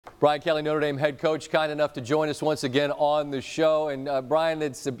Brian Kelly, Notre Dame head coach, kind enough to join us once again on the show. And Brian,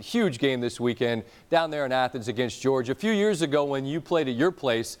 it's a huge game this weekend down there in Athens against Georgia. A few years ago when you played at your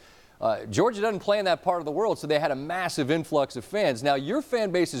place, Georgia doesn't play in that part of the world, so they had a massive influx of fans. Now, your fan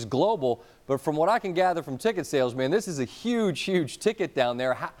base is global, but from what I can gather from ticket sales, man, this is a huge, huge ticket down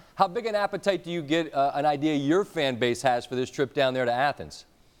there. How big an appetite do you get an idea your fan base has for this trip down there to Athens?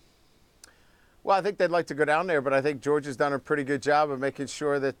 Well, I think they'd like to go down there, but I think Georgia's done a pretty good job of making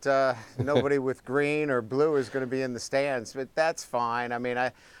sure that nobody with green or blue is going to be in the stands. But that's fine. I mean,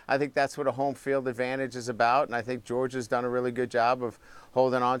 I think that's what a home field advantage is about, and I think Georgia's done a really good job of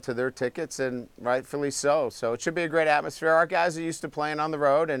holding on to their tickets, and rightfully so. So it should be a great atmosphere. Our guys are used to playing on the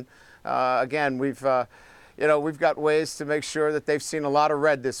road, and again, we've got ways to make sure that they've seen a lot of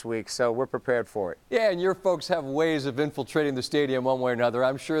red this week, so we're prepared for it. Yeah, and your folks have ways of infiltrating the stadium one way or another.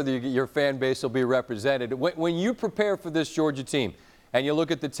 I'm sure that your fan base will be represented. When you prepare for this Georgia team and you look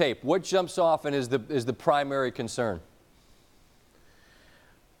at the tape, what jumps off and is the primary concern?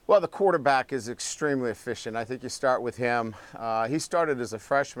 Well, the quarterback is extremely efficient. I think you start with him. He started as a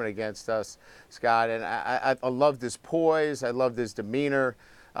freshman against us, Scott, and I loved his poise. I loved his demeanor.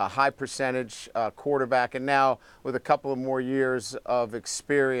 High percentage quarterback, and now with a couple of more years of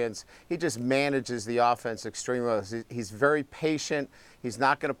experience, he just manages the offense extremely well. He's very patient. He's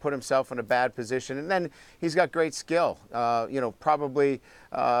not going to put himself in a bad position, and then he's got great skill. Probably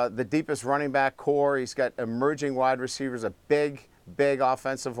the deepest running back core. He's got emerging wide receivers, a big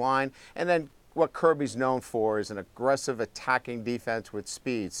offensive line, and then what Kirby's known for is an aggressive attacking defense with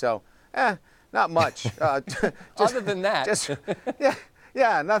speed. So, not much. Other than that,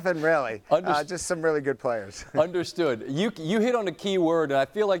 Yeah, nothing really. Just some really good players. Understood. You hit on a key word, and I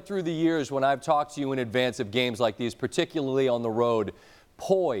feel like through the years when I've talked to you in advance of games like these, particularly on the road,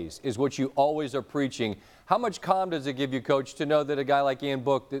 poise is what you always are preaching. How much calm does it give you, Coach, to know that a guy like Ian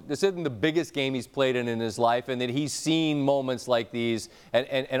Book, this isn't the biggest game he's played in his life, and that he's seen moments like these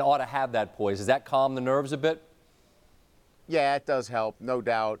and ought to have that poise? Does that calm the nerves a bit? Yeah, it does help, no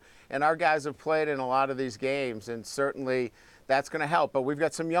doubt. And our guys have played in a lot of these games, and certainly that's going to help. But we've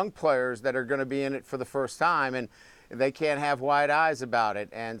got some young players that are going to be in it for the first time, and they can't have wide eyes about it.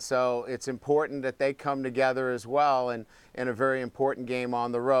 And so it's important that they come together as well in a very important game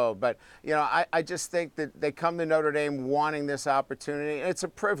on the road. But, I just think that they come to Notre Dame wanting this opportunity. It's a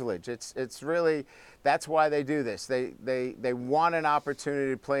privilege. It's really, that's why they do this. They want an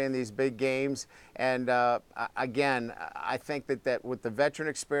opportunity to play in these big games. And, again, I think that with the veteran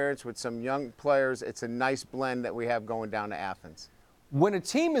experience, with some young players, it's a nice blend that we have going down to Athens. When a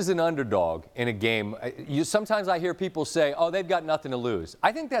team is an underdog in a game, sometimes I hear people say, oh, they've got nothing to lose.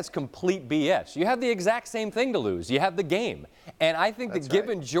 I think that's complete BS. You have the exact same thing to lose. You have the game. And I think that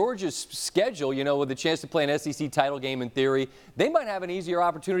given Georgia's schedule, with a chance to play an SEC title game in theory, they might have an easier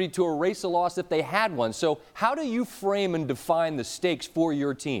opportunity to erase a loss if they had one. So how do you frame and define the stakes for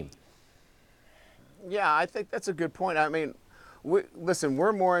your team? Yeah, I think that's a good point. I mean, listen,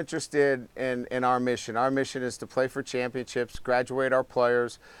 we're more interested in our mission. Our mission is to play for championships, graduate our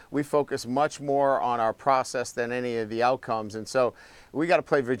players. We focus much more on our process than any of the outcomes. And so we got to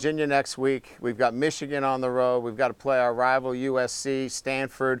play Virginia next week. We've got Michigan on the road. We've got to play our rival USC,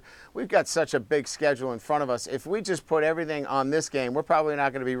 Stanford. We've got such a big schedule in front of us. If we just put everything on this game, we're probably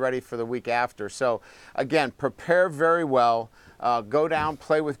not going to be ready for the week after. So, again, prepare very well. Go down,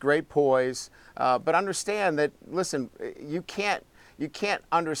 play with great poise. But understand that, listen, you can't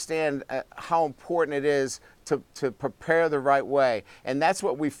understand how important it is to prepare the right way. And that's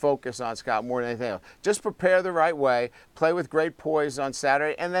what we focus on, Scott, more than anything else. Just prepare the right way, play with great poise on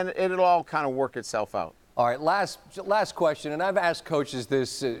Saturday, and then it'll all kind of work itself out. All right, last question, and I've asked coaches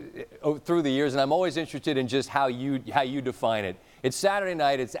this through the years, and I'm always interested in just how you define it. It's Saturday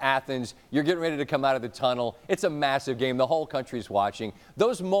night, it's Athens, you're getting ready to come out of the tunnel. It's a massive game, the whole country's watching.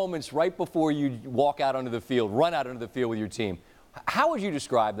 Those moments right before you walk out onto the field, run out onto the field with your team, how would you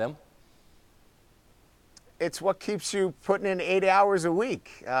describe them? It's what keeps you putting in 8 hours a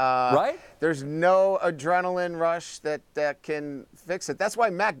week. Right? There's no adrenaline rush that can fix it. That's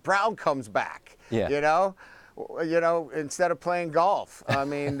why Mac Brown comes back. Yeah. Instead of playing golf. I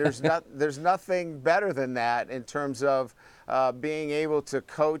mean, there's nothing better than that in terms of being able to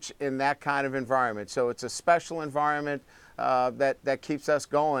coach in that kind of environment. So it's a special environment that keeps us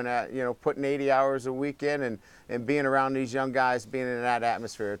going. Putting 80 hours a week in and being around these young guys, being in that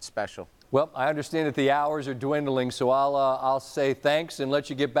atmosphere, it's special. Well, I understand that the hours are dwindling, so I'll say thanks and let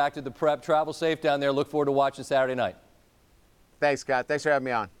you get back to the prep. Travel safe down there. Look forward to watching Saturday night. Thanks, Scott. Thanks for having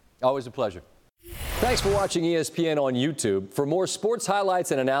me on. Always a pleasure. Thanks for watching ESPN on YouTube. For more sports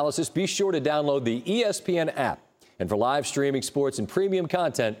highlights and analysis, be sure to download the ESPN app. And for live streaming sports and premium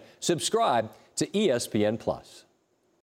content, subscribe to ESPN+.